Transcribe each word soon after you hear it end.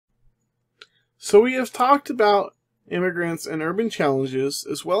So we have talked about immigrants and urban challenges,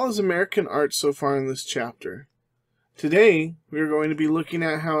 as well as American art so far in this chapter. Today, we are going to be looking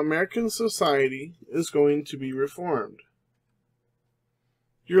at how American society is going to be reformed.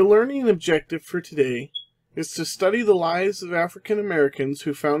 Your learning objective for today is to study the lives of African Americans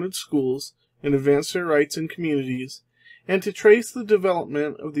who founded schools and advanced their rights in communities, and to trace the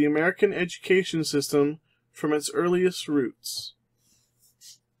development of the American education system from its earliest roots.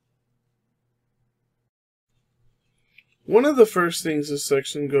 One of the first things this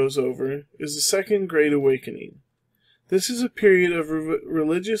section goes over is the Second Great Awakening. This is a period of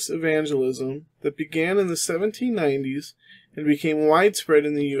religious evangelism that began in the 1790s and became widespread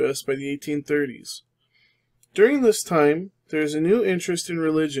in the U.S. by the 1830s. During this time, there is a new interest in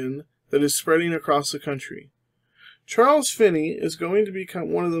religion that is spreading across the country. Charles Finney is going to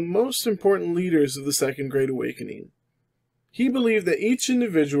become one of the most important leaders of the Second Great Awakening. He believed that each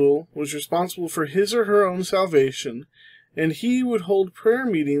individual was responsible for his or her own salvation, and he would hold prayer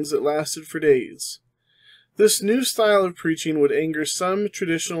meetings that lasted for days. This new style of preaching would anger some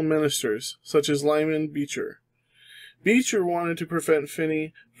traditional ministers, such as Lyman Beecher. Beecher wanted to prevent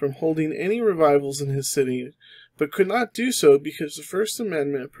Finney from holding any revivals in his city, but could not do so because the First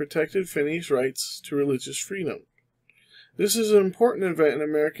Amendment protected Finney's rights to religious freedom. This is an important event in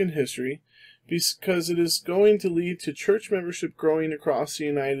American history because it is going to lead to church membership growing across the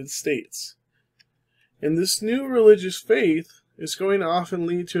United States. And this new religious faith is going to often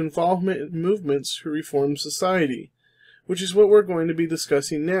lead to involvement in movements to reform society, which is what we're going to be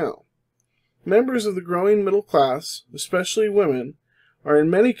discussing now. Members of the growing middle class, especially women, are in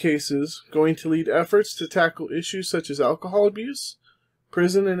many cases going to lead efforts to tackle issues such as alcohol abuse,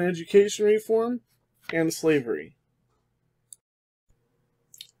 prison and education reform, and slavery.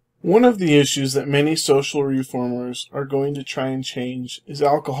 One of the issues that many social reformers are going to try and change is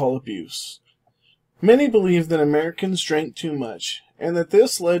alcohol abuse. Many believe that Americans drank too much, and that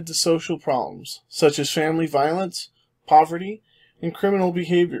this led to social problems, such as family violence, poverty, and criminal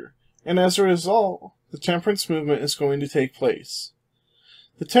behavior, and as a result, the temperance movement is going to take place.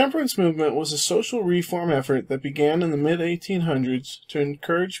 The temperance movement was a social reform effort that began in the mid-1800s to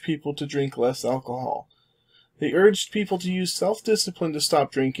encourage people to drink less alcohol. They urged people to use self-discipline to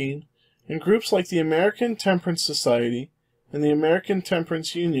stop drinking, and groups like the American Temperance Society and the American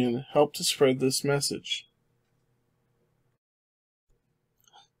Temperance Union helped to spread this message.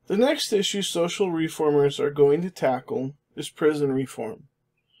 The next issue social reformers are going to tackle is prison reform.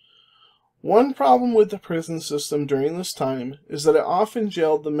 One problem with the prison system during this time is that it often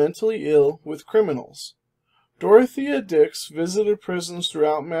jailed the mentally ill with criminals. Dorothea Dix visited prisons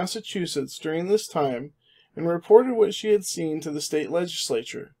throughout Massachusetts during this time and reported what she had seen to the state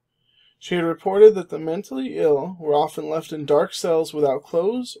legislature. She had reported that the mentally ill were often left in dark cells without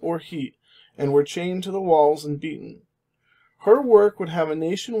clothes or heat, and were chained to the walls and beaten. Her work would have a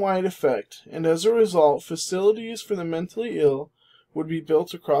nationwide effect, and as a result, facilities for the mentally ill would be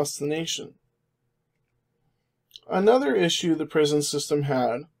built across the nation. Another issue the prison system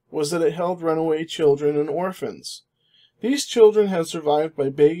had was that it held runaway children and orphans. These children had survived by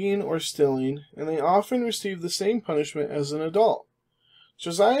begging or stealing, and they often received the same punishment as an adult.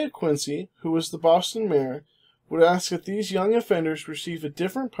 Josiah Quincy, who was the Boston mayor, would ask that these young offenders receive a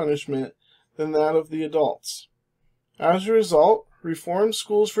different punishment than that of the adults. As a result, reform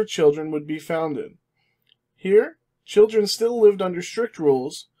schools for children would be founded. Here, children still lived under strict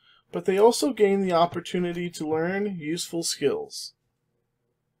rules, but they also gained the opportunity to learn useful skills.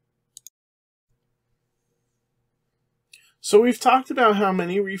 So we've talked about how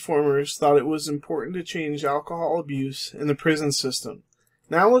many reformers thought it was important to change alcohol abuse in the prison system.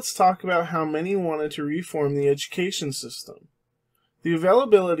 Now let's talk about how many wanted to reform the education system. The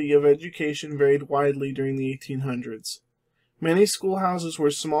availability of education varied widely during the 1800s. Many schoolhouses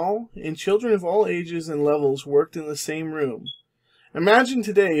were small, and children of all ages and levels worked in the same room. Imagine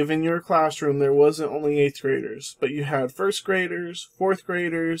today if in your classroom there wasn't only 8th graders, but you had 1st graders, 4th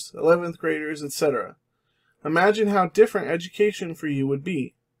graders, 11th graders, etc. Imagine how different education for you would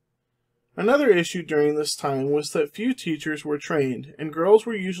be. Another issue during this time was that few teachers were trained, and girls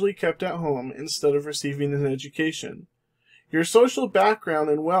were usually kept at home instead of receiving an education. Your social background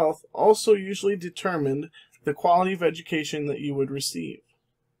and wealth also usually determined the quality of education that you would receive.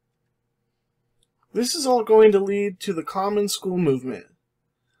 This is all going to lead to the Common School movement.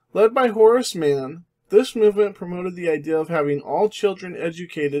 Led by Horace Mann, this movement promoted the idea of having all children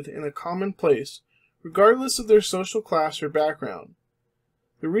educated in a common place, regardless of their social class or background.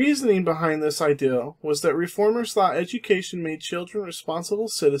 The reasoning behind this idea was that reformers thought education made children responsible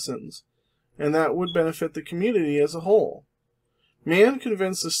citizens, and that would benefit the community as a whole. Mann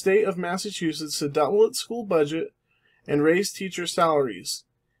convinced the state of Massachusetts to double its school budget and raise teacher salaries.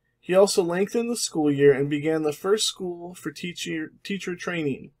 He also lengthened the school year and began the first school for teacher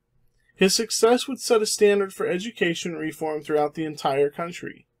training. His success would set a standard for education reform throughout the entire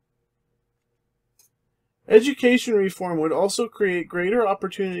country. Education reform would also create greater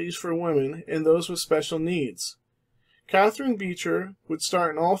opportunities for women and those with special needs. Catherine Beecher would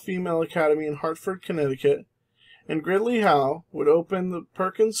start an all-female academy in Hartford, Connecticut, and Gridley Howe would open the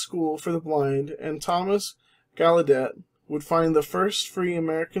Perkins School for the Blind, and Thomas Gallaudet would find the first free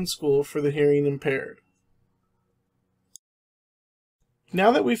American school for the hearing impaired.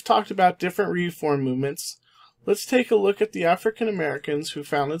 Now that we've talked about different reform movements, let's take a look at the African Americans who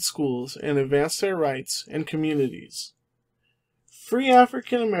founded schools and advanced their rights and communities. Free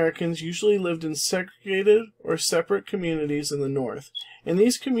African Americans usually lived in segregated or separate communities in the North, and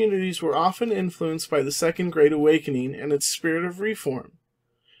these communities were often influenced by the Second Great Awakening and its spirit of reform.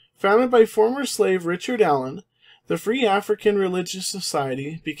 Founded by former slave Richard Allen, the Free African Religious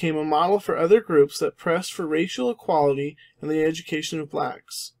Society became a model for other groups that pressed for racial equality and the education of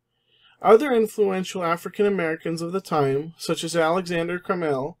blacks. Other influential African Americans of the time, such as Alexander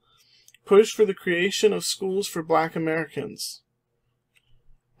Crummell, pushed for the creation of schools for black Americans.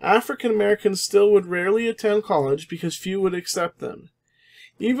 African Americans still would rarely attend college because few would accept them.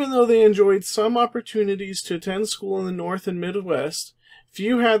 Even though they enjoyed some opportunities to attend school in the North and Midwest,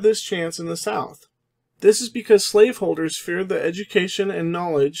 few had this chance in the South. This is because slaveholders feared that education and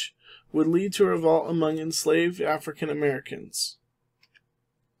knowledge would lead to a revolt among enslaved African Americans.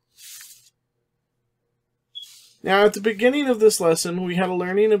 Now, at the beginning of this lesson, we had a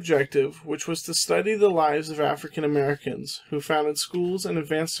learning objective, which was to study the lives of African Americans who founded schools and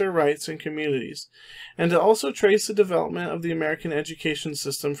advanced their rights and communities, and to also trace the development of the American education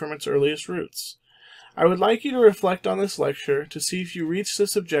system from its earliest roots. I would like you to reflect on this lecture to see if you reached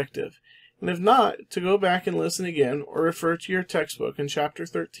this objective, and if not, to go back and listen again or refer to your textbook in Chapter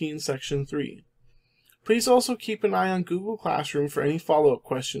 13, Section 3. Please also keep an eye on Google Classroom for any follow-up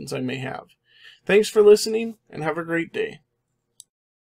questions I may have. Thanks for listening, and have a great day.